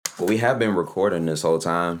Well, we have been recording this whole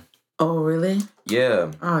time. Oh, really?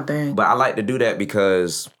 Yeah. Oh, dang. But I like to do that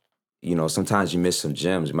because, sometimes you miss some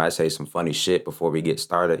gems. You might say some funny shit before we get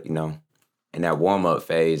started, in that warm-up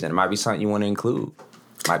phase. And it might be something you want to include.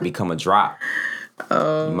 Might become a drop.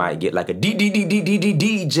 You might get like a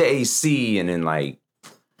DJC and then like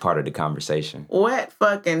part of the conversation. Wet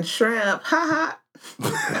fucking shrimp. Ha ha.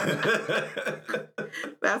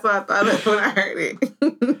 That's what I thought of when I heard it.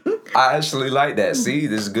 I actually like that. See,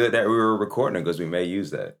 this is good that we were recording because we may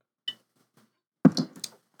use that.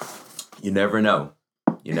 You never know.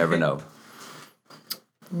 You never know.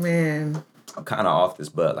 Man. I'm kind of off this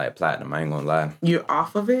butt like platinum. I ain't gonna lie. You're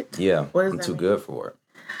off of it? Yeah. What does I'm that too mean? good for it.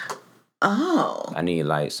 Oh. I need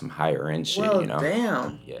like some higher end shit,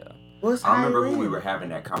 Damn. Yeah. What's I remember higher who we end? were having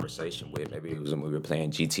that conversation with. Maybe it was when we were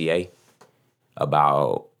playing GTA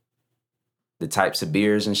about the types of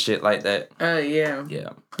beers and shit like that. Oh, yeah.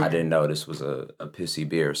 Yeah. I didn't know this was a pissy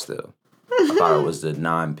beer still. I thought it was the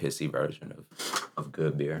non-pissy version of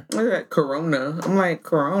good beer. Look at Corona. I'm like,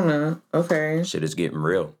 Corona. Okay. Shit is getting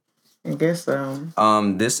real. I guess so.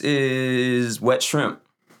 This is Wet Shrimp,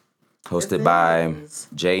 hosted by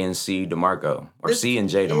J and C DeMarco, or C and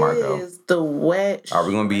J DeMarco. This is the Wet Are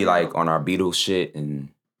we gonna be Shrimp. like on our Beatles shit and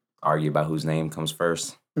argue about whose name comes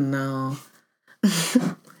first? No.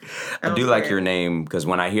 I do like your name because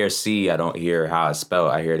when I hear C, I don't hear how it's spelled.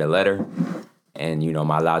 I hear the letter. And,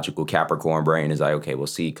 my logical Capricorn brain is like, okay, well,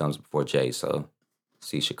 C comes before J, so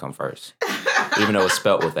C should come first. Even though it's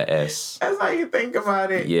spelled with an S. That's how you think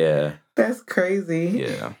about it. Yeah. That's crazy.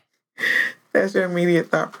 Yeah. That's your immediate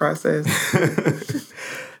thought process.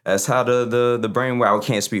 That's how the brain, well, I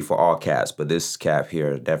can't speak for all cats, but this cat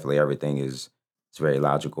here, definitely everything is very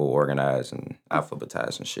logical, organized, and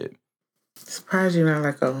alphabetized and shit. Surprised you're not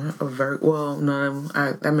like a Virgo. Well, no,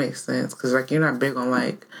 that makes sense. Because, like, you're not big on,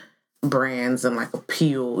 like, brands and, like,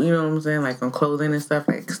 appeal. You know what I'm saying? Like, on clothing and stuff,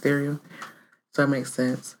 like, exterior. So that makes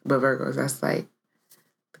sense. But Virgos, that's, like,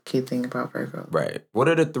 the key thing about Virgo. Right. What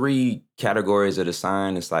are the 3 categories of the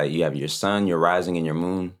sign? It's like you have your sun, your rising, and your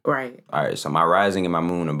moon. Right. All right. So my rising and my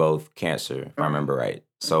moon are both Cancer, if I remember right.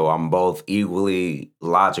 So I'm both equally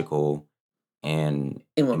logical and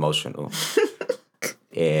emotional.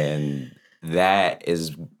 And that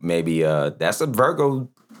is maybe that's a Virgo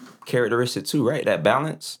characteristic too, right? That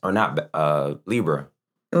balance, or not? Libra.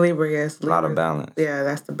 Libra, yes. A lot of balance. Yeah,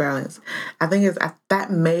 that's the balance. I think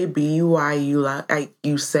that may be why you like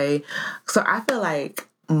you say. So I feel like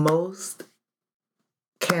most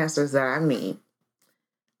Cancers that I meet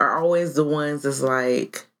are always the ones that's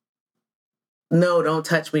like, no, don't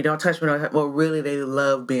touch me, don't touch me, don't touch me. Well, really, they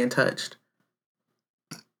love being touched.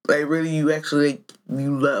 Like, really, you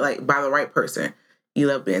love, like, by the right person, you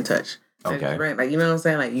love being touched. Okay. Like, you know what I'm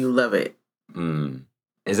saying? Like, you love it.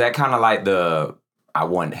 Is that kind of like the I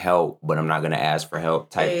want help, but I'm not going to ask for help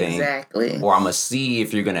type thing? Exactly. Or I'm going to see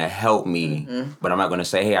if you're going to help me, but I'm not going to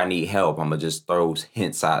say, hey, I need help. I'm going to just throw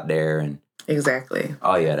hints out there. And exactly.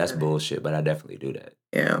 Oh, yeah, that's bullshit, but I definitely do that.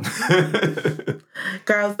 Yeah.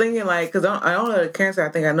 Cause I was thinking, like, because I don't know the Cancer. I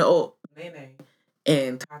think I know Nene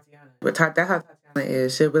and Tatiana. But that's how Tatiana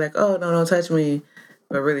is. She'll be like, oh, no, don't touch me.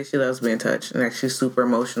 But really, she loves being touched. And, like, she's super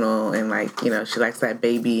emotional. And, like, she likes that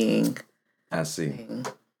babying. I see. Thing.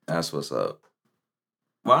 That's what's up.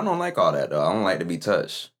 Well, I don't like all that, though. I don't like to be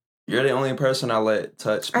touched. You're the only person I let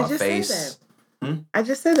touch my face. Said that. I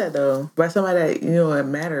just said that, though. By somebody that, it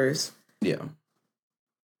matters. Yeah.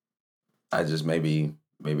 I just maybe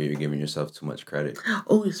you're giving yourself too much credit.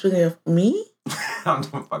 Oh, you're speaking of me? I'm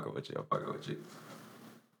fucking with you.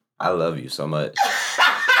 I love you so much.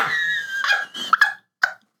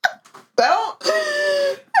 Don't.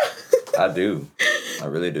 I do. I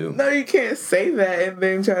really do. No, you can't say that and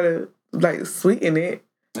then try to, like, sweeten it.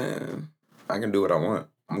 Man, I can do what I want.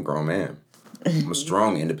 I'm a grown man. I'm a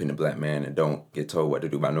strong, independent black man and don't get told what to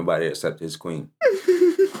do by nobody except his queen.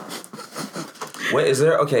 What is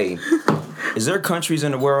there? Okay. Is there countries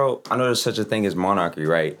in the world? I know there's such a thing as monarchy,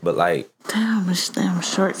 right? But like, damn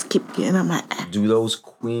shorts keep getting on my ass. Do those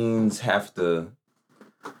queens have to?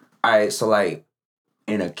 All right, so like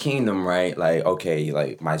in a kingdom, right? Like, okay,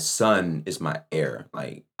 like my son is my heir.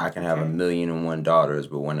 Like I can have 1,000,001 daughters,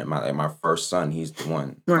 but when my first son, he's the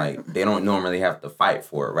one. Right. Like they don't normally have to fight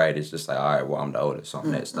for it, right? It's just like, all right, well, I'm the oldest, so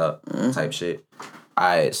I'm next up, type shit. All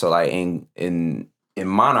right, so like in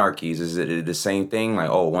monarchies, is it the same thing? Like,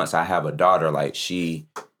 oh, once I have a daughter, like she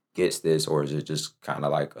gets this, or is it just kind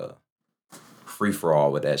of like a free for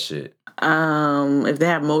all with that shit? If they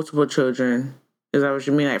have multiple children, is that what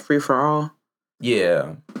you mean? Like free for all?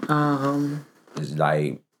 Yeah. It's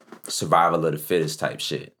like survival of the fittest type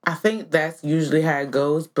shit. I think that's usually how it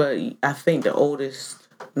goes, but I think the oldest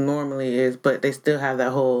normally is, but they still have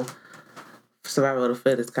that whole survival of the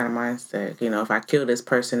fittest kind of mindset. You know, if I kill this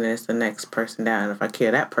person, then it's the next person down. And if I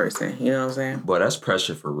kill that person, you know what I'm saying? Boy, that's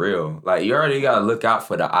pressure for real. Like, you already got to look out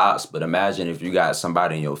for the ops, but imagine if you got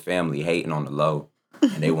somebody in your family hating on the low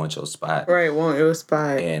and they want your spot. Right, want your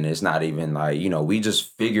spot. And it's not even like, you know, we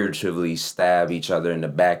just figuratively stab each other in the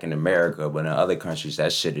back in America, but in other countries,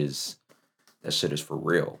 that shit is for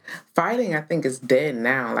real. Fighting, I think, is dead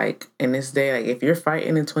now. Like, in this day, like, if you're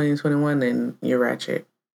fighting in 2021, then you're ratchet.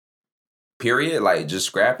 Period, like just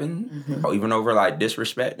scrapping, or even over like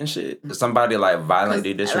disrespect and shit. Somebody like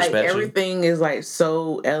violently disrespect like, everything is like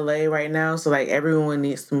so LA right now, so like everyone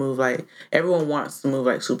needs to move. Like everyone wants to move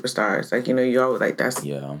like superstars. Like, you know, you always like that's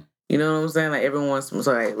you know what I'm saying. Like everyone wants to move,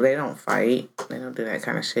 so like they don't fight, they don't do that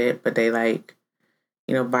kind of shit, but they like,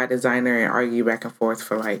 you know, buy designer and argue back and forth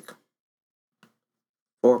for like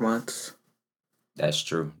 4 months. That's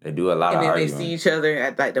true. They do a lot of arguing. And then they see each other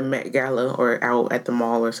at like the Met Gala or out at the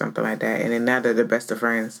mall or something like that. And then now they're the best of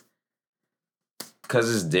friends.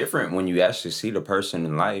 Because it's different when you actually see the person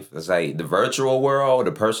in life. It's like the virtual world,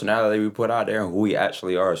 the personality we put out there, and who we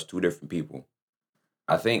actually are is two different people.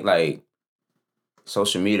 I think like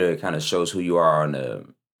social media kind of shows who you are on the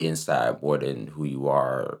inside more than who you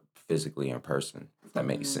are physically in person, if that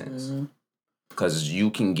makes sense. Because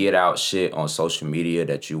you can get out shit on social media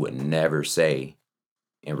that you would never say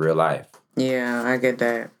in real life. Yeah, I get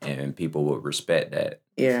that. And people would respect that.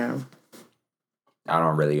 Yeah. I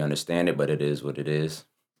don't really understand it, but it is what it is.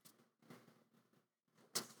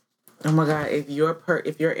 Oh my God, if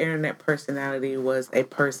your internet personality was a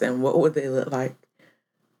person, what would they look like?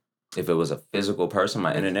 If it was a physical person,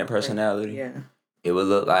 my internet personality? Yeah. It would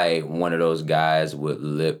look like one of those guys with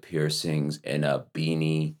lip piercings and a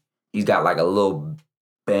beanie. He's got like a little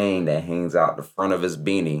bang that hangs out the front of his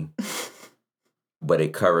beanie. But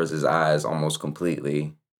it covers his eyes almost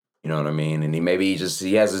completely. You know what I mean? And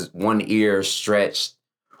he has his one ear stretched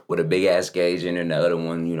with a big ass gauge in it, and the other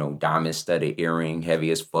one, you know, diamond studded earring,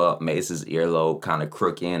 heavy as fuck, makes his earlobe kind of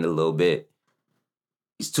crook in a little bit.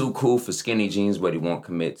 He's too cool for skinny jeans, but he won't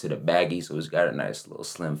commit to the baggy, so he's got a nice little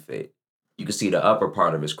slim fit. You can see the upper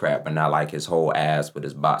part of his crap, but not like his whole ass with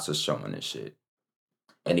his boxers showing and shit.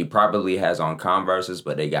 And he probably has on Converses,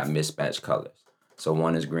 but they got mismatched colors. So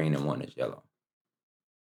one is green and one is yellow.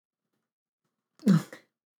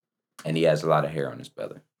 And he has a lot of hair on his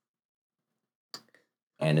belly.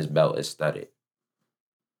 And his belt is studded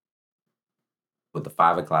with a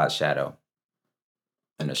 5 o'clock shadow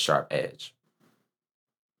and a sharp edge.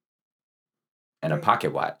 And a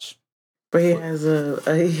pocket watch. But he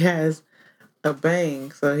has a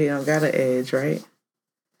bang, so he don't got an edge, right?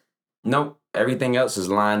 Nope. Everything else is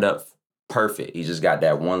lined up perfect. He just got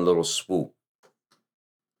that one little swoop.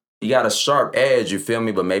 He got a sharp edge, you feel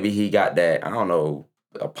me? But maybe he got that, I don't know,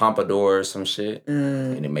 a pompadour or some shit.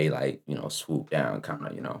 And it may like, you know, swoop down kind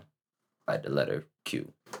of, you know, like the letter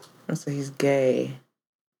Q. So he's gay.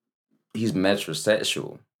 He's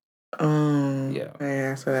metrosexual. Yeah,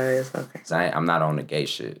 that's what that is. Okay. So I'm not on the gay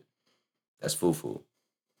shit. That's foo-foo.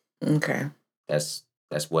 Okay. That's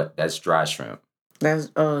dry shrimp.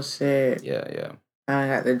 Oh shit. Yeah. I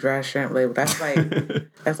got the dry shrimp label. That's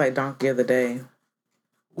like donkey of the day.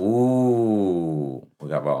 Ooh, we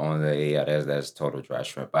got our own. Yeah, that's total dry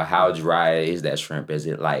shrimp. But how dry is that shrimp? Is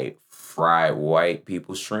it like fried white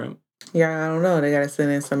people shrimp? Yeah, I don't know. They gotta send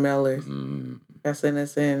in some mailers. Gotta send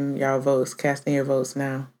us in y'all votes. Cast in your votes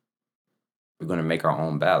now. We're gonna make our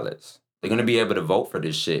own ballots. They're gonna be able to vote for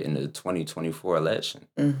this shit in the 2024 election.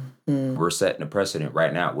 We're setting the precedent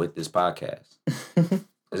right now with this podcast.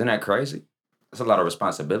 Isn't that crazy? That's a lot of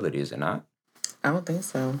responsibility, is it not? I don't think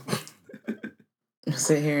so.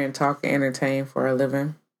 Sit here and talk and entertain for a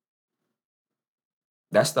living.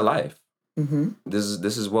 That's the life.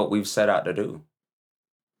 This is what we've set out to do.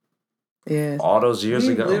 Yeah. All those years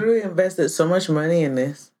ago. We literally invested so much money in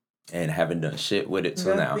this. And haven't done shit with it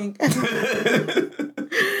till now.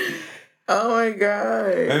 Oh my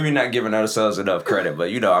God. Maybe not giving ourselves enough credit,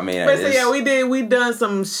 but you know, I mean. But so yeah, we done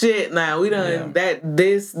some shit now. We done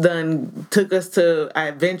this done took us to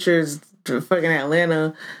adventures to fucking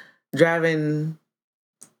Atlanta, driving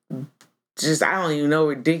just, I don't even know,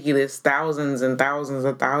 ridiculous thousands and thousands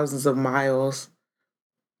and thousands of miles.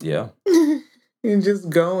 Yeah. And just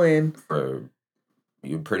going.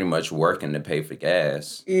 You're pretty much working to pay for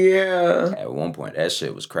gas. Yeah. At one point, that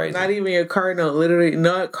shit was crazy. Not even your car note. Literally,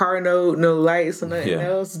 not car note, no lights, or nothing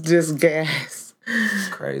else. Just gas. It's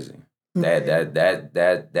crazy.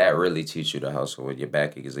 That really teach you to hustle when your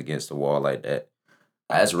back is against the wall like that.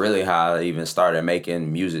 That's really how I even started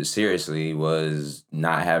making music seriously, was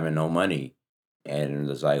not having no money. And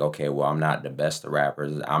it's like, okay, well, I'm not the best of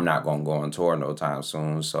rappers. I'm not going to go on tour no time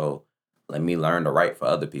soon. So let me learn to write for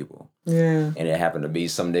other people. Yeah. And it happened to be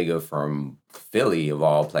some nigga from Philly, of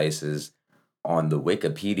all places, on the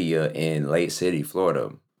Wikipedia in Lake City,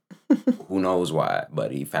 Florida. Who knows why?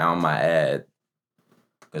 But he found my ad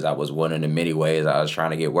because I was one of the many ways I was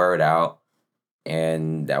trying to get word out.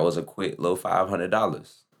 And that was a quick little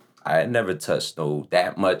 $500. I had never touched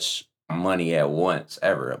that much money at once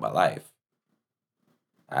ever in my life.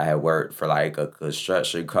 I had worked for like a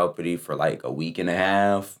construction company for like a week and a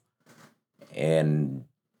half and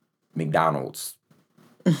McDonald's.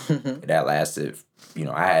 That lasted,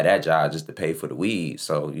 I had that job just to pay for the weed.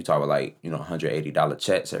 So you talk about like, $180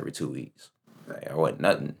 checks every 2 weeks. Like, it wasn't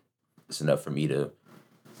nothing. It's enough for me to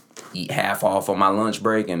eat half off on my lunch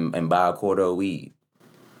break and buy a quarter of weed.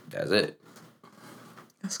 That's it.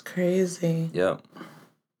 That's crazy. Yep.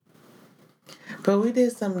 But we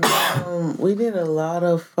did we did a lot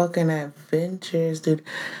of fucking adventures, dude.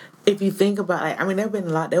 If you think about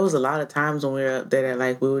there was a lot of times when we were up there that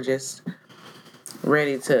like we were just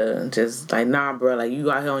ready to just like, nah, bro, like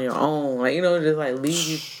you out here on your own. Like, just like leave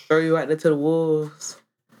you, throw you out there to the wolves.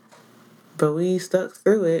 But we stuck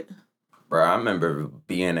through it. Bro, I remember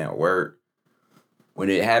being at work when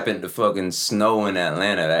it happened to fucking snow in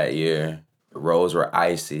Atlanta that year. The roads were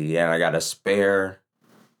icy, and I got a spare.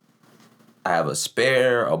 I have a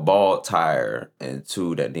spare, a bald tire, and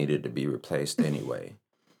 2 that needed to be replaced anyway.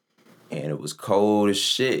 And it was cold as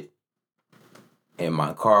shit. And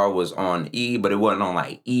my car was on E, but it wasn't on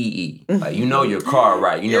like EE. Like, your car,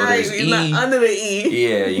 right? There's E. Not under the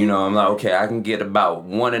E. Yeah, I'm like, okay, I can get about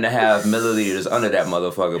 1.5 milliliters under that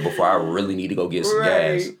motherfucker before I really need to go get some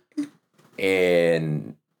gas.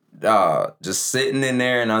 And just sitting in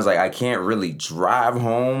there, and I was like, I can't really drive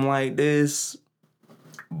home like this,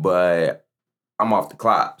 but I'm off the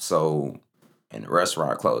clock, and the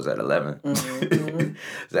restaurant closed at 11. Mm-hmm.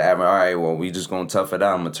 So I'm all right, well, we just gonna tough it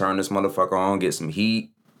out. I'm gonna turn this motherfucker on, get some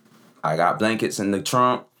heat. I got blankets in the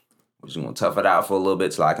trunk. We're just gonna tough it out for a little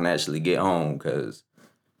bit till I can actually get home, because,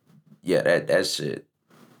 yeah, that shit,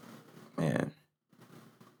 man.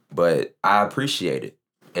 But I appreciate it.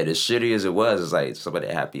 And as shitty as it was, it's like some of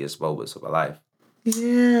the happiest moments of my life.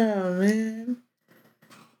 Yeah, man.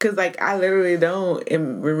 Cause like I literally don't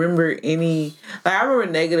remember any. Like I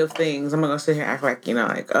remember negative things. I'm not gonna sit here and act like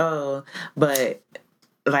but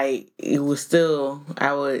like it was still.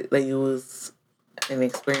 It was an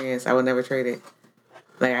experience. I would never trade it.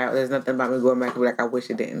 Like there's nothing about me going back and be like, I wish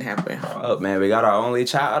it didn't happen. Oh man, we got our only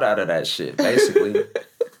child out of that shit, basically.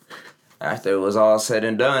 After it was all said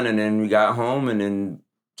and done, and then we got home, and then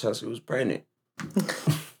Chelsea was pregnant.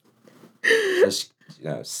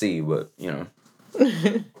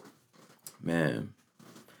 Man,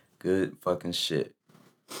 good fucking shit.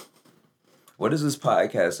 What is this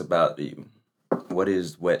podcast about to you? What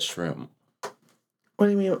is Wet Shrimp? What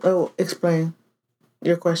do you mean? Oh, explain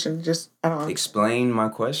your question. I don't explain my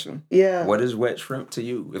question. Yeah. What is Wet Shrimp to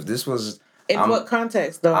you? If this was what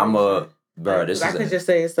context though? This I could just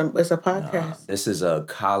say it's a podcast. This is a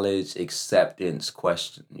college acceptance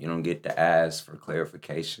question. You don't get to ask for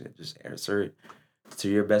clarification. Just answer it to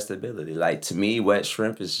your best ability. Like, to me, Wet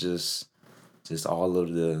Shrimp is just all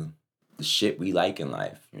of the shit we like in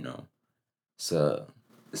life, So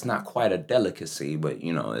it's not quite a delicacy, but it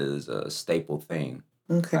is a staple thing.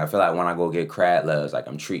 Okay. I feel like when I go get crab legs, like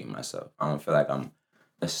I'm treating myself. I don't feel like I'm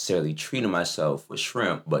necessarily treating myself with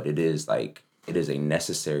shrimp, but it is a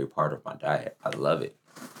necessary part of my diet. I love it.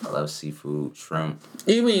 I love seafood, shrimp.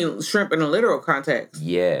 You mean shrimp in a literal context?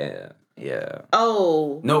 Yeah.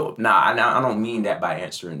 Oh. No, I don't mean that by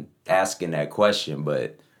asking that question,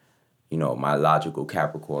 but my logical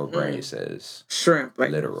Capricorn brain says shrimp,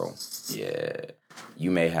 like literal. Yeah.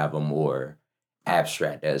 You may have a more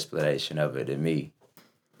abstract explanation of it than me.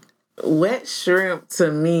 Wet shrimp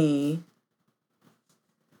to me,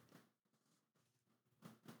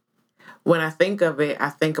 when I think of it, I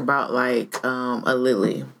think about like a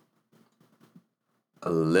lily. A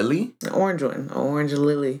lily? An orange one. An orange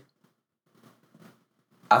lily.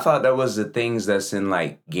 I thought that was the things that's in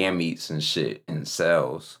like gametes and shit in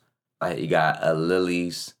cells. Like you got a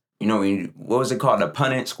lilies. What was it called? A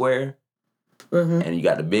Punnett square? Mm-hmm. And you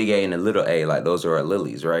got the big A and the little a. Like those are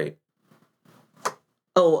lilies, right?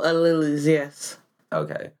 Oh, a lilies, yes.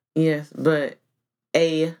 Okay. Yes, but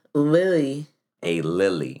a lily. A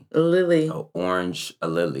lily. Lily. A lily. Orange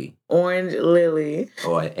lily. Or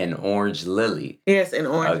an orange lily. Yes, an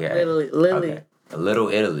orange lily. Okay. A little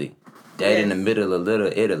Italy. Dead in the middle of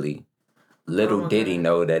Little Italy. Little did he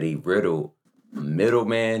know that he riddled a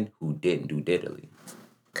middleman who didn't do diddly.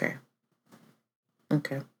 Okay.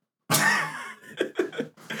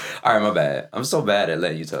 All right, my bad. I'm so bad at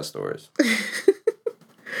letting you tell stories.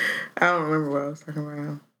 I don't remember what I was talking about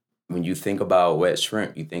now. When you think about wet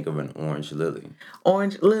shrimp, you think of an orange lily.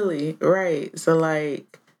 Orange lily, right. So,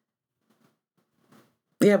 like...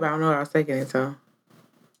 Yeah, but I don't know what I was taking it to.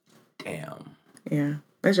 Damn. Yeah.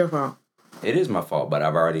 That's your fault. It is my fault, but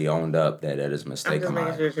I've already owned up that is a mistake of mine. I'm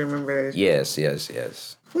just making sure you remember this. Yes.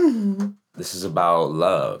 Mm-hmm. This is about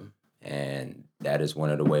love, and that is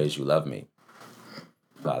one of the ways you love me.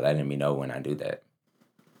 By letting me know when I do that.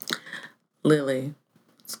 Lily.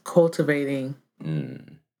 It's cultivating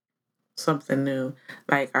something new.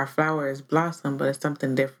 Like, our flowers blossom, but it's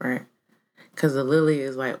something different. Because the lily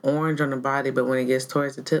is, like, orange on the body, but when it gets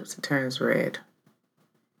towards the tips, it turns red.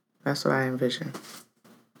 That's what I envision.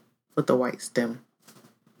 With the white stem.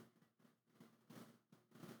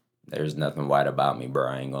 There's nothing white about me, bro.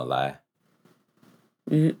 I ain't gonna lie.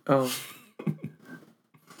 Oh.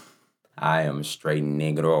 I am straight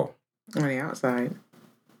negro. On the outside.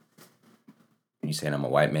 You saying I'm a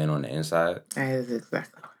white man on the inside? That is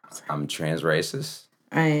exactly what I'm saying. I'm trans racist.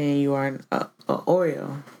 And you are an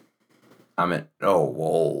Oreo.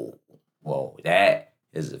 Whoa. That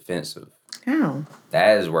is offensive. How?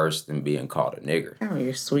 That is worse than being called a nigger. Oh,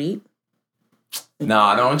 you're sweet.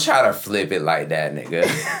 Nah, don't try to flip it like that,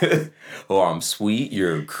 nigga. Oh, I'm sweet,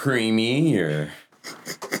 you're creamy, you're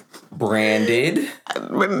branded.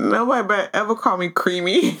 But nobody better ever call me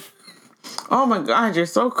creamy. Oh my God, you're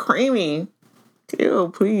so creamy.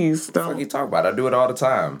 Ew, please don't. What the fuck you talk about? I do it all the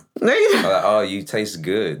time. No, you don't. Like, oh, you taste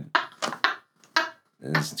good.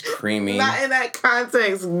 It's creamy. Not in that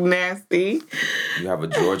context, nasty. You have a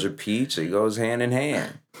Georgia peach, it goes hand in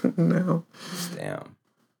hand. No. Damn.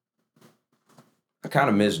 I kind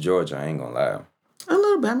of miss Georgia, I ain't gonna lie. A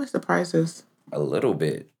little bit. I miss the prices. A little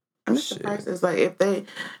bit. I miss the prices. Like, if they...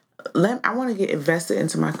 I want to get invested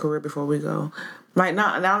into my career before we go. Like,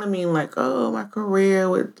 not only mean, like, oh, my career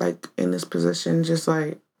with, like, in this position, just,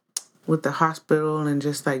 like, with the hospital and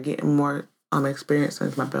just, like, getting more experience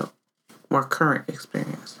under my belt. More current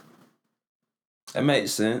experience. That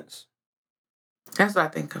makes sense. That's what I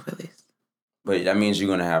think of, at least. But that means you're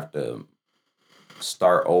going to have to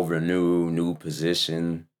start over new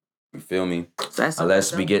position. You feel me? So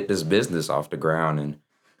unless we get this business off the ground and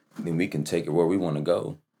then we can take it where we want to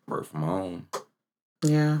go. Work from home.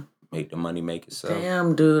 Yeah. Make the money, make it sell.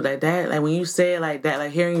 Damn, dude. Like that, like when you say it like that,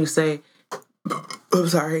 like hearing you say, I'm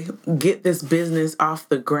sorry, get this business off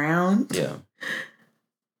the ground. Yeah.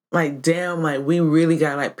 Like, damn, like we really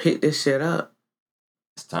got to like pick this shit up.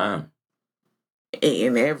 It's time.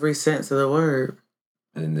 In every sense of the word.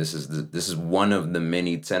 And this is one of the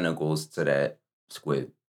many tentacles to that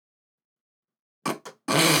squid. To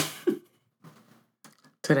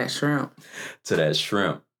that shrimp. To that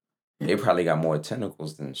shrimp. They probably got more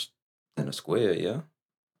tentacles than a squid, yeah?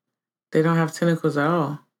 They don't have tentacles at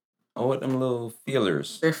all. Oh, what them little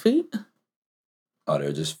feelers? Their feet? Oh,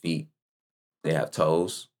 they're just feet. They have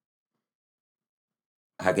toes.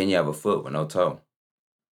 How can you have a foot with no toe?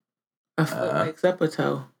 A foot makes up a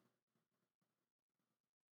toe.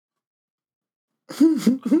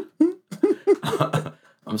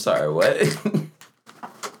 I'm sorry, what?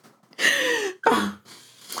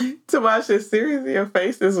 To watch this series, your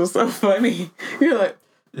faces was so funny. You're like...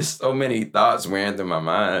 There's so many thoughts ran through my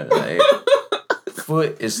mind. Like,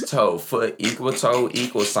 foot is toe. Foot equal toe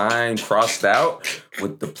equal sign crossed out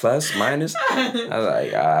with the plus minus. I was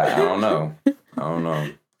like, I don't know. Oh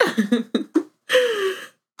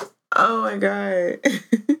my God.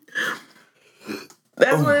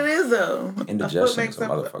 That's what it is, though. Indigestion is a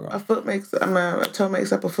motherfucker. A toe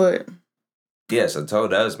makes up a foot. Yes, a toe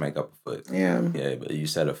does make up a foot. Yeah. Yeah, but you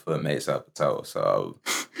said a foot makes up a toe, so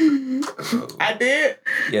I did.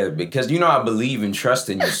 Yeah, because you know I believe and trust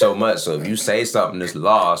in you so much. So if you say something that's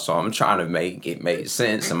law, so I'm trying to make it make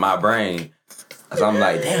sense in my brain. So I'm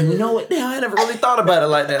like, damn, you know what? Damn, I never really thought about it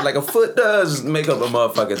like that. Like a foot does make up a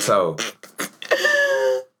motherfucking toe.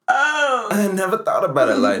 Oh. I never thought about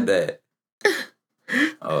it like that.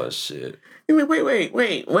 Oh shit. Wait.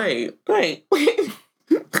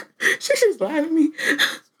 She just lied to me.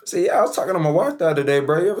 See, I was talking on my walk the other day,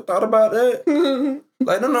 bro. You ever thought about that?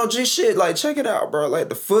 Like, no, G shit. Like, check it out, bro. Like,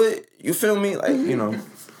 the foot, you feel me? Like, you know.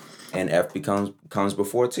 And F comes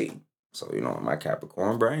before T. So, you know, my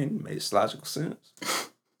Capricorn brain makes logical sense.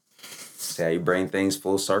 See how you bring things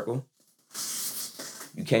full circle?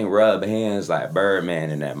 You can't rub hands like Birdman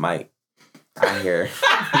and that mic. I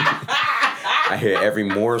hear every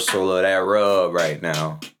morsel of that rub right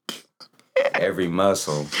now. Every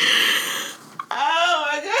muscle. Oh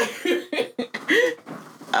my God.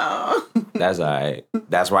 Oh. That's all right.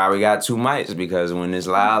 That's why we got 2 mics, because when it's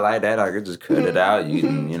loud like that, I could just cut it out. You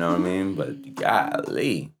know what I mean? But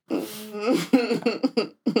golly. You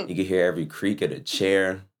can hear every creak of the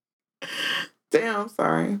chair. Damn, I'm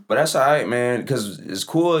sorry. But that's all right, man. Because as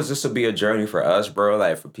cool as this will be a journey for us, bro,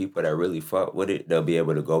 like for people that really fuck with it, they'll be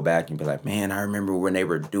able to go back and be like, man, I remember when they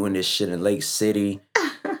were doing this shit in Lake City.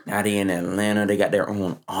 Now they in Atlanta. They got their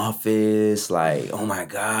own office. Like, oh my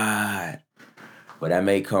God. But that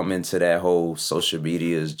may come into that whole social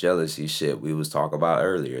media's jealousy shit we was talking about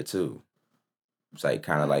earlier, too. It's like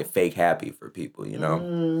kind of like fake happy for people, you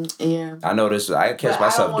know? Yeah. I noticed, I catch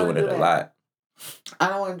myself doing it a lot. I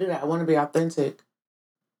don't want to do that. I want to be authentic.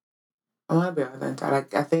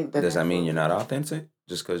 Like, I think that. Does that mean you're not authentic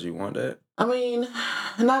just because you want that? I mean,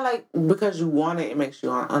 not like because you want it, it makes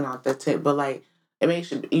you unauthentic, but like it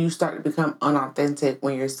makes you start to become unauthentic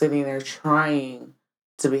when you're sitting there trying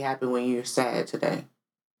to be happy when you're sad today.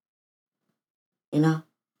 You know?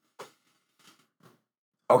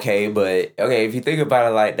 Okay, if you think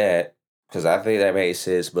about it like that, because I think that makes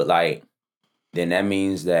sense, but like, then that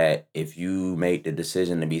means that if you make the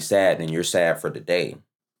decision to be sad, then you're sad for the day.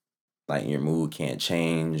 Like your mood can't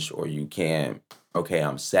change, or you can't, okay,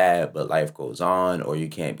 I'm sad, but life goes on, or you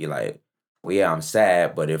can't be like, well, yeah, I'm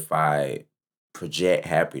sad, but if I project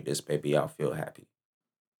happiness, baby, I'll feel happy.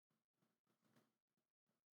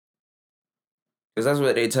 Because that's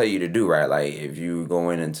what they tell you to do, right? Like, if you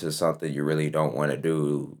going into something you really don't want to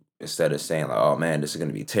do, instead of saying, like, oh, man, this is going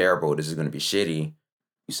to be terrible, this is going to be shitty,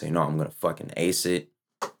 you say, no, I'm going to fucking ace it.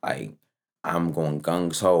 Like, I'm going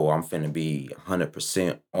gung-ho. I'm finna be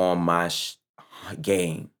 100% on my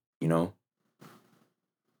game, you know?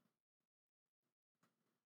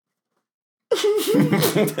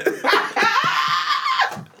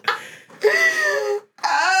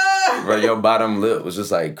 Bro, your bottom lip was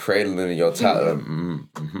just like cradling your top. You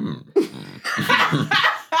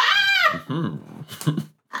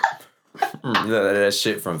know that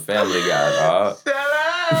shit from Family Guy, dog. Shut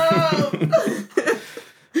up!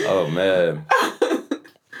 Oh, man.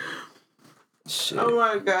 Shit. Oh,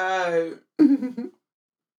 my God.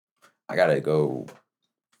 I gotta go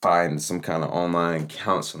find some kind of online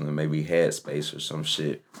counseling, maybe Headspace or some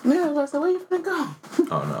shit. Yeah, I said, where you finna go?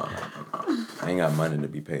 Oh, no. I ain't got money to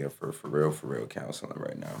be paying for real counseling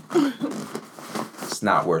right now. It's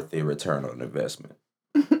not worth the return on investment.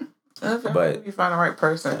 But you find the right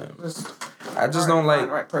person. I just don't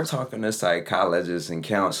like talking to psychologists and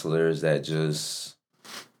counselors that just,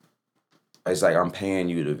 it's like I'm paying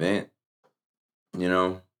you to vent, you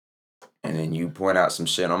know? And then you point out some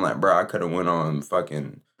shit. I'm like, bro, I could have went on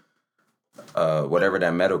fucking whatever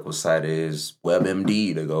that medical site is,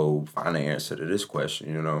 WebMD, to go find the answer to this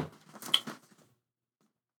question, you know?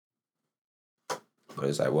 But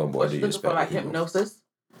it's like, what more do you expect? For like hypnosis?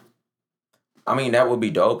 I mean, that would be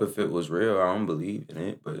dope if it was real. I don't believe in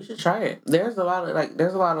it, but you should try it. There's a lot of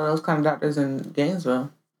those kind of doctors in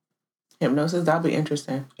Gainesville. Hypnosis, that'd be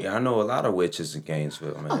interesting. Yeah, I know a lot of witches in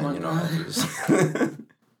Gainesville, man. Oh, you know,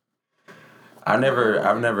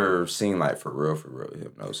 I've never seen like for real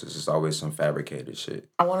hypnosis. It's always some fabricated shit.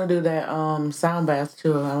 I want to do that sound bath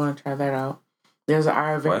too. I want to try that out. There's an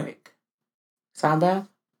Ayurvedic sound bath.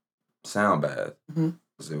 Sound bath. Mm-hmm.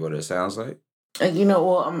 Is it what it sounds like? You know,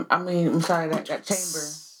 well, I'm sorry, that chamber.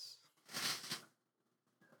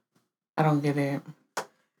 I don't get it.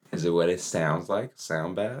 Is it what it sounds like?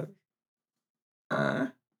 Sound bath?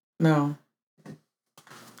 No.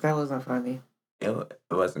 That wasn't funny. It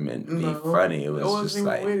wasn't meant to be funny. It was just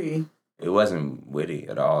like witty. It wasn't witty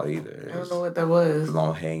at all either. I don't know what that was.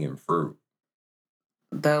 Long hanging fruit.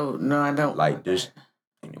 Though no, I don't like this.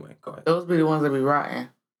 Anyway, go ahead. Those be the ones that be rotten.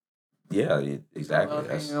 Yeah, exactly.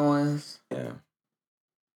 That's the ones. Yeah.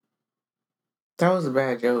 That was a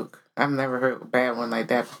bad joke. I've never heard a bad one like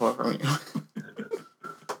that before from you.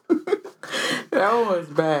 That one was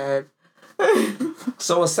bad.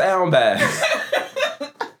 So a sound bath.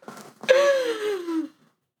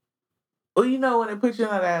 Well, you know when they put you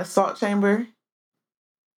in that salt chamber?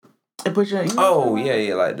 They put you in...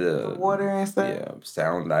 yeah, like the water and stuff? Yeah,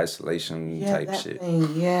 sound isolation type shit.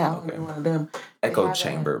 Thing. Yeah, okay. One of them. Echo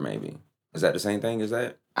chamber, maybe. Is that the same thing as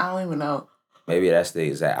that? I don't even know. Maybe that's the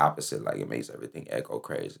exact opposite. Like, it makes everything echo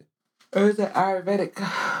crazy. Or is it Ayurvedic?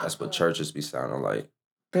 That's what churches be sounding like.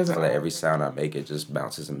 I feel like every sound I make, it just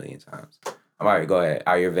bounces a million times. All right, go ahead.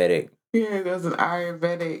 Ayurvedic. Yeah, there's an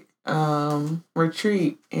Ayurvedic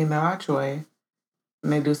retreat in Achway.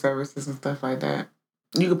 And they do services and stuff like that.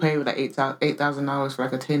 You could pay with like $8,000 for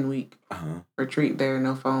like a 10-week retreat there,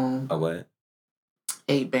 no phone. A what?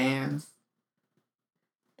 8 bands.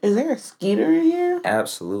 Is there a Skeeter in here?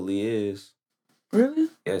 Absolutely is. Really?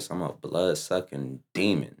 Yes, I'm a blood-sucking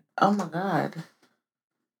demon. Oh, my God.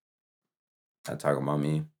 I talking about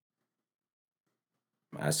me.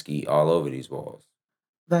 I ski all over these walls.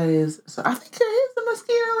 That is... So, I think there is a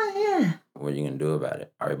mosquito in here. What are you going to do about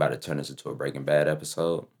it? Are you about to turn this into a Breaking Bad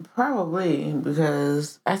episode? Probably,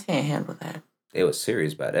 because I can't handle that. They were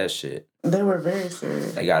serious about that shit. They were very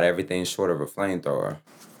serious. They got everything short of a flamethrower.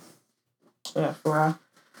 Yeah, for real.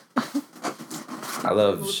 I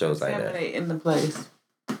love shows like that. In the place.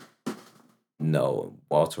 No,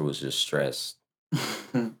 Walter was just stressed.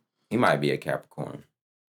 He might be a Capricorn.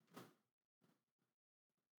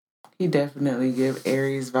 He definitely give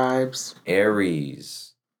Aries vibes.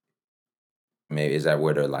 Aries. Maybe is that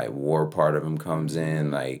where the like war part of him comes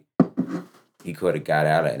in? Like he could have got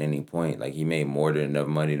out at any point. Like he made more than enough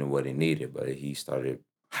money than what he needed, but he started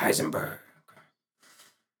Heisenberg.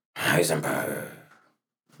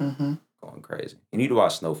 Going crazy. You need to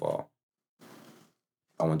watch Snowfall.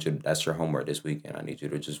 I want you. That's your homework this weekend. I need you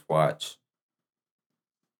to just watch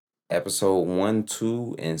episode 1,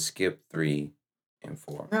 2, and skip 3 and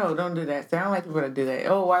 4. No, don't do that. Sound like people that do that.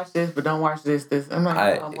 Oh, watch this, but don't watch this. I'm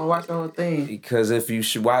like, I'm gonna watch the whole thing. Because if you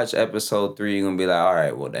should watch episode 3, you're gonna be like, all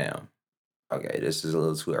right, well, damn. Okay, this is a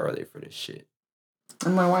little too early for this shit.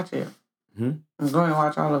 I'm gonna watch it. I'm going to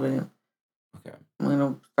watch all of it. Okay. I'm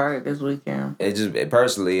gonna start it this weekend.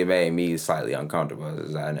 Personally, it made me slightly uncomfortable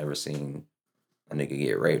because I never seen a nigga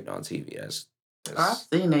get raped on TV. That's I've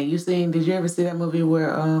seen that. Did you ever see that movie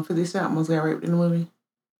where 50 Cent almost got raped in the movie?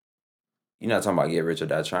 You're not talking about Get Rich or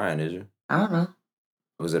Die Trying, did you? I don't know.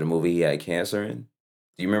 Was it a movie he had cancer in?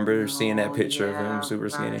 Do you remember seeing that picture of him super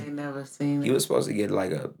skinny? I never seen it. He was supposed to get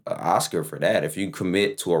like a Oscar for that. If you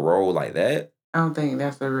commit to a role like that. I don't think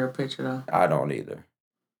that's a real picture though. I don't either.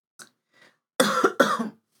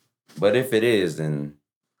 But if it is, then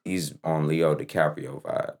he's on Leo DiCaprio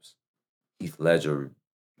vibes. Heath Ledger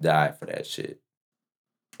died for that shit.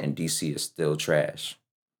 And DC is still trash.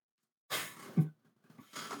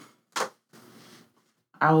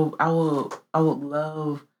 I would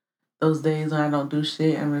love those days when I don't do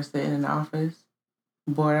shit. I'm just sitting in the office,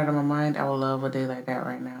 bored out of my mind. I would love a day like that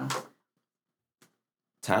right now.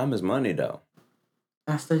 Time is money, though.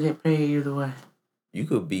 I still get paid either way. You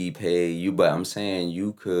could be paid, but I'm saying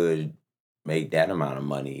you could make that amount of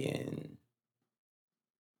money in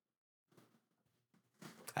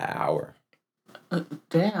an hour.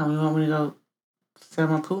 Damn, you want me to go sell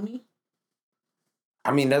my poonie?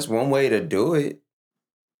 I mean, that's one way to do it.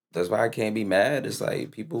 That's why I can't be mad. It's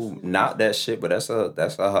like people not that shit, but that's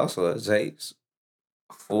a hustle. It takes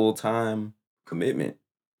full-time commitment.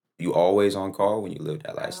 You always on call when you live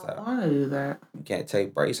that lifestyle. I want to do that. You can't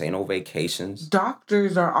take breaks. Ain't no vacations.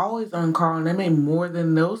 Doctors are always on call, and they make more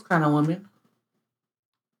than those kind of women.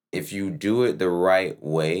 If you do it the right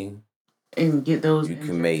way, and get those, you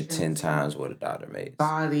can make 10 times what a doctor makes.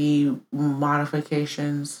 Body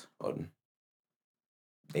modifications.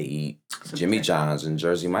 They eat Jimmy John's and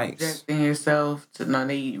Jersey Mike's. Injecting yourself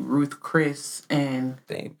they eat Ruth Chris and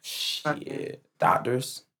shit.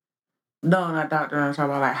 Doctors? No, not doctor. I'm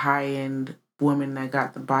talking about like high-end women that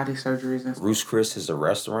got the body surgeries and stuff. Ruth Chris is a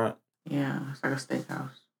restaurant? Yeah, it's like a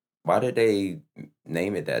steakhouse. Why did they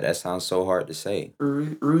name it that? That sounds so hard to say.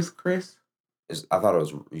 Ruth Chris? I thought it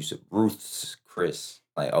was Ruth's Chris.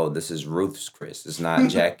 Like, oh, this is Ruth's Chris. It's not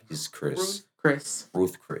Jackie's Chris.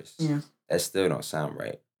 Ruth Chris. Yeah. That still don't sound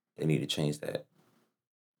right. They need to change that.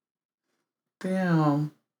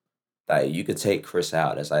 Damn. Like, you could take Chris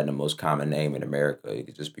out. That's like the most common name in America. It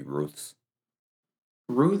could just be Ruth's.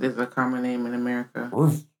 Ruth is a common name in America.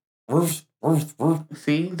 Ruth.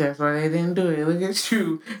 See, that's why they didn't do it. Look at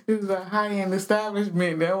you. This is a high-end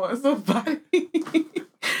establishment that wants somebody.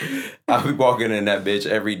 I'll be walking in that bitch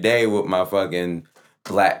every day with my fucking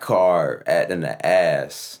black card in the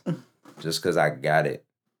ass. Just because I got it.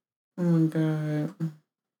 Oh, my God.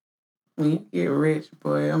 When you get rich,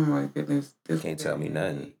 boy, oh, my goodness. This can't tell me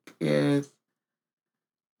nothing. Yes.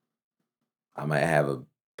 I might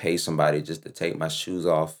pay somebody just to take my shoes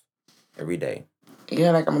off every day.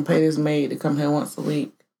 Yeah, like I'm going to pay this maid to come here once a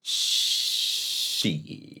week.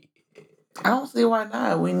 Shit. I don't see why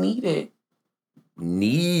not. We need it.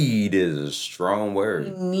 Need is a strong word.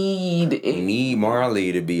 We need it. We need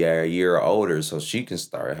Marley to be a year older so she can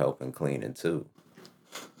start helping cleaning too.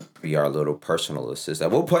 Be our little personal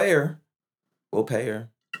assistant. We'll pay her.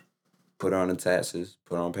 Put her on the taxes.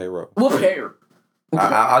 Put her on payroll. We'll pay her.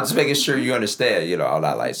 I'll just making sure you understand. I'm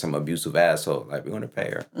not like some abusive asshole. Like, we're gonna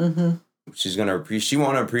pay her. Mm-hmm. She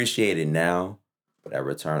won't appreciate it now, but that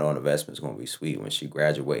return on investment is gonna be sweet when she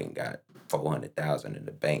graduate and got $400,000 in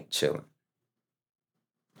the bank chilling.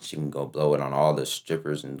 She can go blow it on all the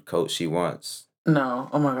strippers and coats she wants. No.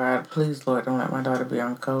 Oh my God. Please, Lord, don't let my daughter be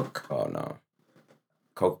on Coke. Oh no.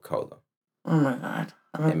 Coca-Cola. Oh my God.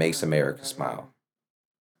 It makes America smile.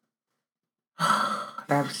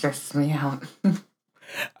 That stresses me out.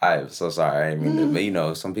 I'm so sorry. I mean,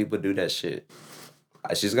 but some people do that shit.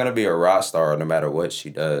 She's gonna be a rock star no matter what she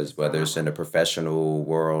does, whether it's in the professional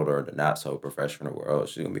world or the not so professional world.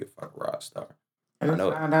 She's gonna be a fucking rock star. I just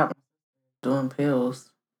found out doing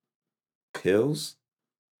pills. Pills?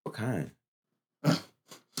 What kind?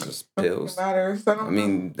 Just pills? I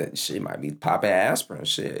mean, she might be popping aspirin.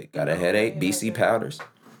 Shit, got a headache. BC powders.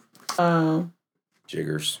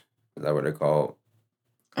 Jiggers. Is that what they're called?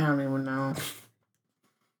 I don't even know.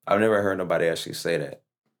 I've never heard nobody actually say that.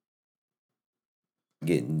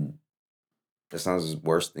 That sounds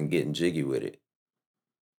worse than getting jiggy with it.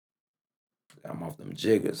 I'm off them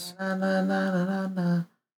jiggers. Na na na na na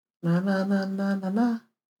na na na na na na.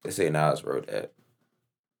 They say Nas wrote that.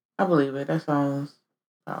 I believe it. That sounds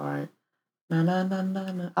about right. Na na na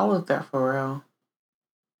na na. I looked at Pharrell.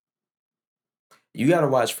 You gotta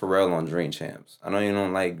watch Pharrell on Drink Champs. I know you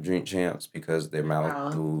don't like Drink Champs because their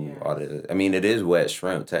mouth do all the. I mean, it is wet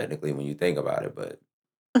shrimp technically when you think about it, but.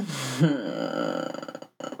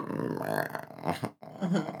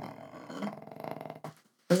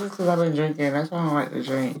 It's just because I've been drinking. That's why I don't like to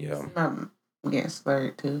drink. Yeah. I'm getting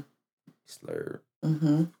slurred too. Slurred.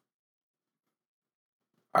 Mm-hmm.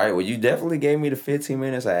 All right. Well, you definitely gave me the 15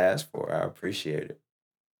 minutes I asked for. I appreciate it.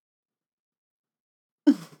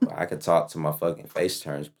 I could talk till my fucking face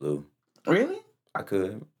turns blue. Really? I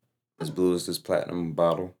could. As blue as this platinum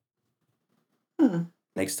bottle.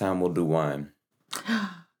 Next time we'll do wine.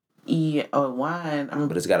 Yeah, wine.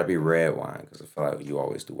 But it's got to be red wine because I feel like you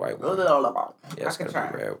always do white wine. Yeah, it's got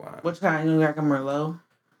to be red wine. Which kind? You like a Merlot?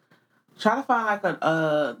 Try to find like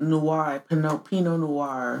a noir, Pinot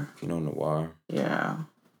Noir. Pinot Noir? Yeah.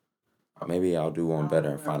 Or maybe I'll do one better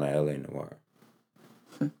and find a LA Noir.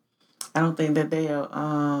 I don't think that they'll.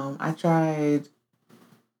 I tried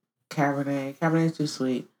Cabernet. Cabernet's too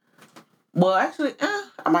sweet. Well, actually,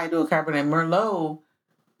 I might do a Cabernet. Merlot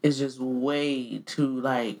is just way too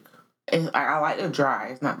like. I like the dry.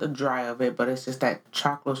 It's not the dry of it, but it's just that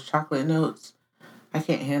chocolate notes. I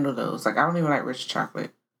can't handle those. Like I don't even like rich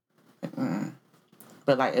chocolate.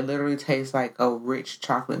 But like it literally tastes like a rich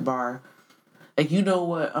chocolate bar. Like you know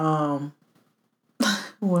what?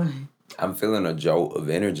 What? I'm feeling a jolt of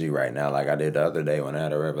energy right now, like I did the other day when I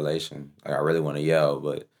had a revelation. Like I really want to yell,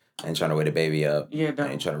 but I ain't trying to wake the baby up. Yeah, I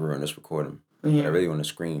ain't trying to ruin this recording. Yeah. I really want to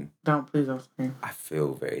scream. Please don't scream. I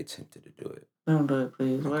feel very tempted to do it. Don't do it,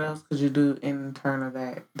 please. Okay. What else could you do in turn of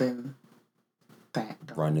that than that?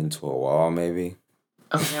 Run into a wall, maybe.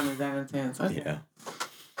 Okay, I mean that intense. Okay. Yeah.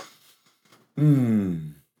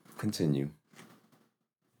 Continue.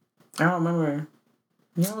 I don't remember.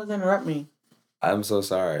 You always interrupt me. I'm so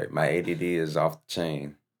sorry. My ADD is off the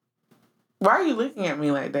chain. Why are you looking at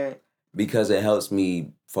me like that? Because it helps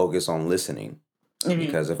me focus on listening.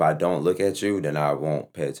 Because if I don't look at you, then I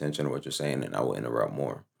won't pay attention to what you're saying and I will interrupt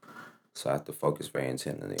more. So I have to focus very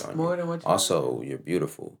intently on more you. Than what you also, you're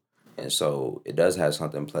beautiful. And so it does have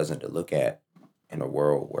something pleasant to look at in a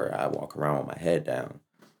world where I walk around with my head down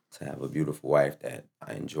to have a beautiful wife that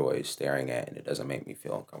I enjoy staring at and it doesn't make me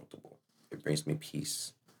feel uncomfortable. It brings me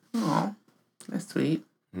peace. Oh, that's sweet.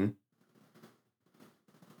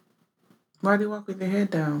 Why do you walk with your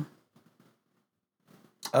head down?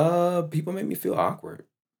 People make me feel awkward.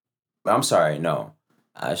 But I'm sorry, no.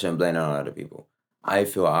 I shouldn't blame it on other people. I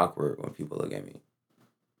feel awkward when people look at me.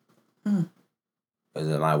 Because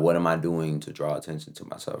I'm like, what am I doing to draw attention to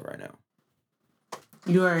myself right now?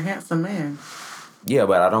 You are a handsome man. Yeah,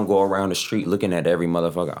 but I don't go around the street looking at every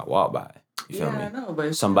motherfucker I walk by. You feel me? I know,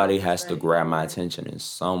 but somebody has to grab my attention in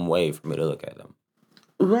some way for me to look at them.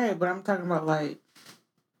 Right, but I'm talking about like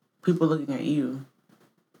people looking at you.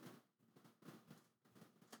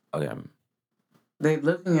 Okay. They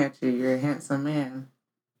looking at you. You're a handsome man.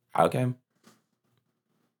 Okay.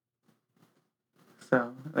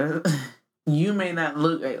 So you may not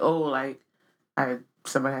look like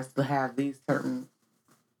somebody has to have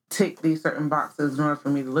tick these certain boxes in order for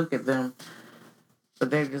me to look at them. But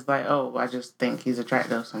they're just like, oh, I just think he's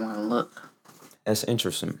attractive, so I'm gonna look. That's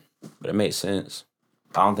interesting, but it makes sense.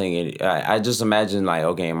 I don't think I just imagine like,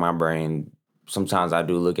 okay, in my brain, sometimes I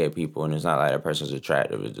do look at people and it's not like that person's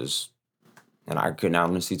attractive. It's just, and I couldn't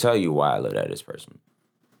honestly tell you why I look at this person.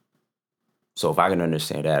 So if I can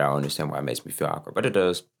understand that, I understand why it makes me feel awkward. But it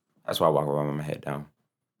does. That's why I walk around with my head down.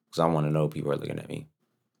 Because I want to know people are looking at me.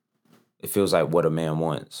 It feels like what a man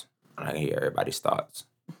wants. And I can hear everybody's thoughts.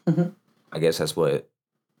 I guess that's what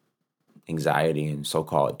anxiety and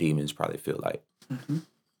so-called demons probably feel like.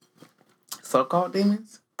 So-called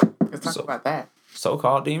demons? Let's talk about that.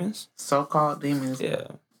 So-called demons? So-called demons. Yeah.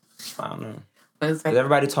 I don't know. Because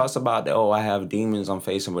everybody talks about, I have demons I'm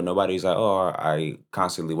facing, but nobody's like, I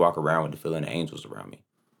constantly walk around with the feeling of angels around me.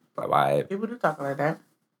 Like, why? People do talk like that.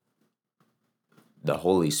 The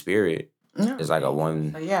Holy Spirit is like a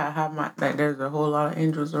one. Yeah, I have there's a whole lot of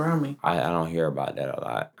angels around me. I don't hear about that a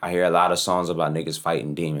lot. I hear a lot of songs about niggas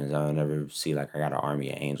fighting demons. I don't never see like I got an army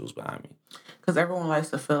of angels behind me. Because everyone likes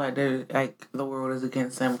to feel like the world is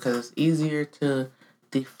against them, because it's easier to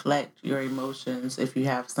deflect your emotions if you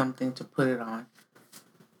have something to put it on.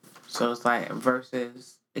 So it's like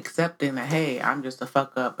versus accepting that, hey, I'm just a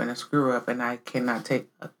fuck up and a screw up and I cannot take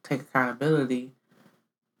accountability.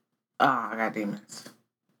 Oh, I got demons.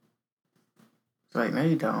 It's like, no,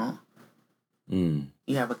 you don't.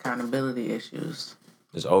 You have accountability issues.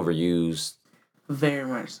 It's overused. Very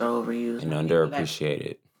much so overused. And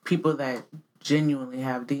underappreciated. People that genuinely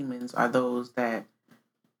have demons are those that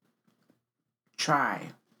try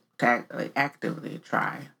to actively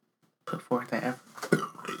try, put forth the effort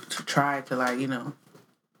to try to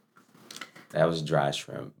That was dry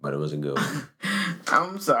shrimp, but it was a good one.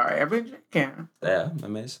 I'm sorry, I've been drinking. Yeah, that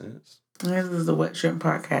makes sense. This is the Wet Shrimp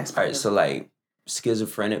Podcast. All right, so like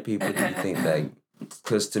schizophrenic people, do you think like?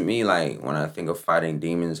 Because to me, like when I think of fighting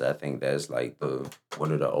demons, I think that's like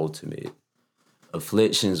one of the ultimate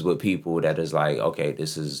afflictions with people that is like, okay,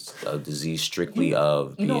 this is a disease strictly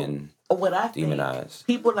of being what I demonized.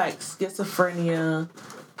 People like schizophrenia,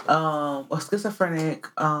 or schizophrenic,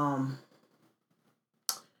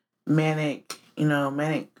 manic,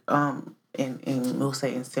 and we'll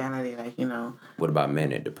say insanity, What about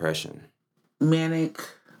manic depression? Manic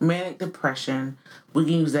depression, we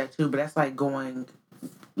can use that too, but that's like going,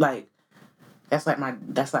 that's like my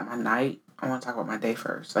night. I want to talk about my day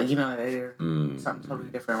first. They're something totally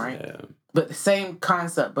different, right? Yeah. But the same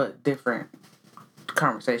concept, but different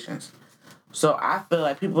conversations. So I feel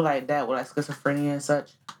like people like that with like schizophrenia and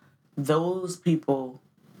such, those people,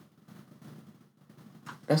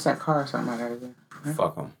 that's that car or something like that, isn't it? Right?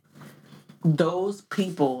 Fuck them. Those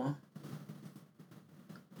people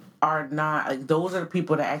are not, those are the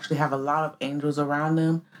people that actually have a lot of angels around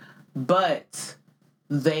them, but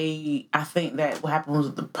I think that what happens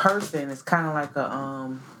with the person is kind of like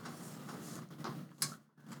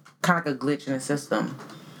a glitch in the system.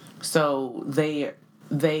 So they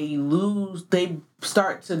confuse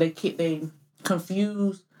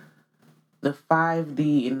the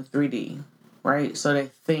 5D and the 3D, right? So they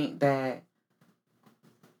think that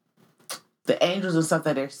the angels and stuff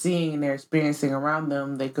that they're seeing and they're experiencing around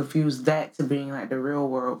them, they confuse that to being like the real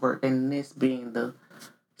world, and this being the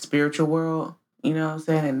spiritual world. You know what I'm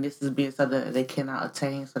saying? And this is being something that they cannot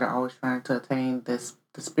attain, so they're always trying to attain the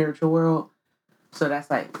spiritual world. So that's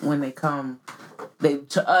like when they come,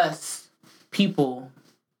 to us people,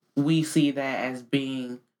 we see that as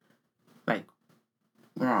being like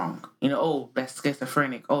wrong. That's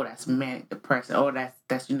schizophrenic. Oh, that's manic depressive. Oh,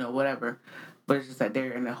 that's whatever. But it's just that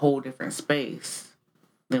they're in a whole different space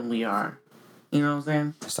than we are. You know what I'm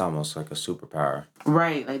saying? It's almost like a superpower.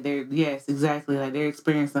 Right. Like yes, exactly. Like they're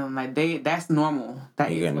experiencing that's normal.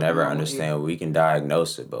 You can never understand. We can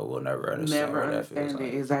diagnose it, but we'll never understand what that feels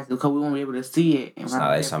like. Exactly, because we won't be able to see it. It's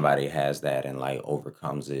not like somebody has that and like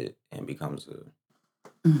overcomes it and becomes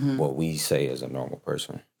what we say is a normal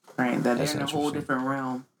person. Right. That they're in a whole different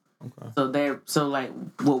realm. Okay. So like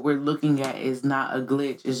what we're looking at is not a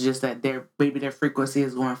glitch. It's just that maybe their frequency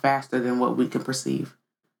is going faster than what we can perceive.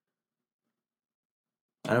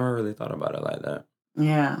 I never really thought about it like that.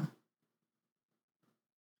 Yeah.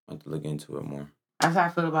 I have to look into it more. That's how I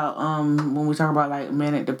feel about when we talk about like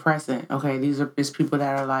manic depressant. Okay, it's people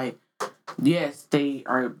that are like, yes, they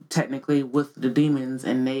are technically with the demons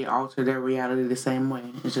and they alter their reality the same way.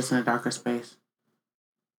 It's just in a darker space.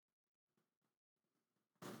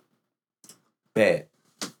 Bet.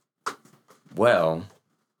 Well,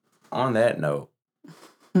 on that note,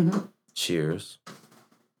 cheers.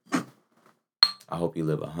 I hope you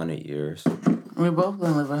live 100 years. We're both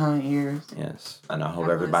going to live 100 years. Yes. And I hope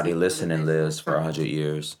everybody listening lives for 100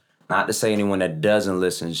 years. Not to say anyone that doesn't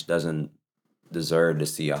listen doesn't deserve to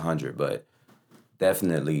see 100, but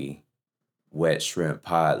definitely Wet Shrimp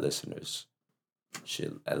Pod listeners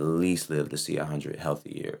should at least live to see 100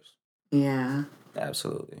 healthy years. Yeah.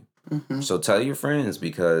 Absolutely. Mm-hmm. So tell your friends,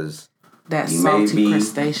 because that salty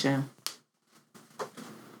crustacean.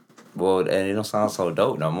 Well, and it don't sound so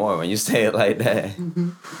dope no more when you say it like that.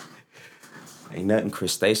 Mm-hmm. Ain't nothing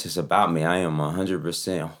crustaceous about me. I am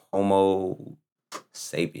 100% Homo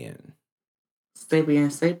sapien.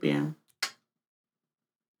 Sapien.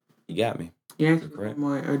 You got me. You're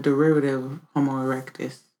actually a derivative of Homo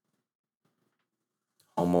erectus.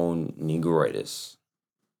 Homo negroides.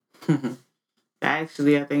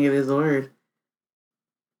 Actually, I think it is a word.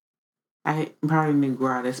 I probably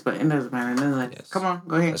negroides, but it doesn't matter. Nonetheless. Yes. Come on,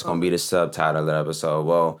 go ahead. That's going to be the subtitle of the episode.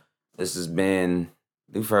 Well, this has been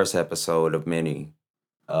the first episode of many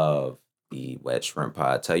of the Wet Shrimp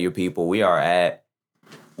Pod. Tell your people we are at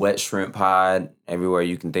Wet Shrimp Pod everywhere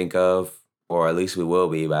you can think of, or at least we will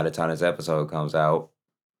be by the time this episode comes out.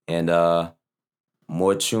 And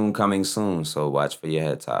more tune coming soon, so watch for your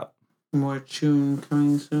head top. More tune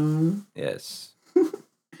coming soon? Yes.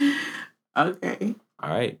 Okay. All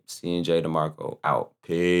right. C and J DeMarco out.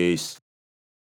 Peace.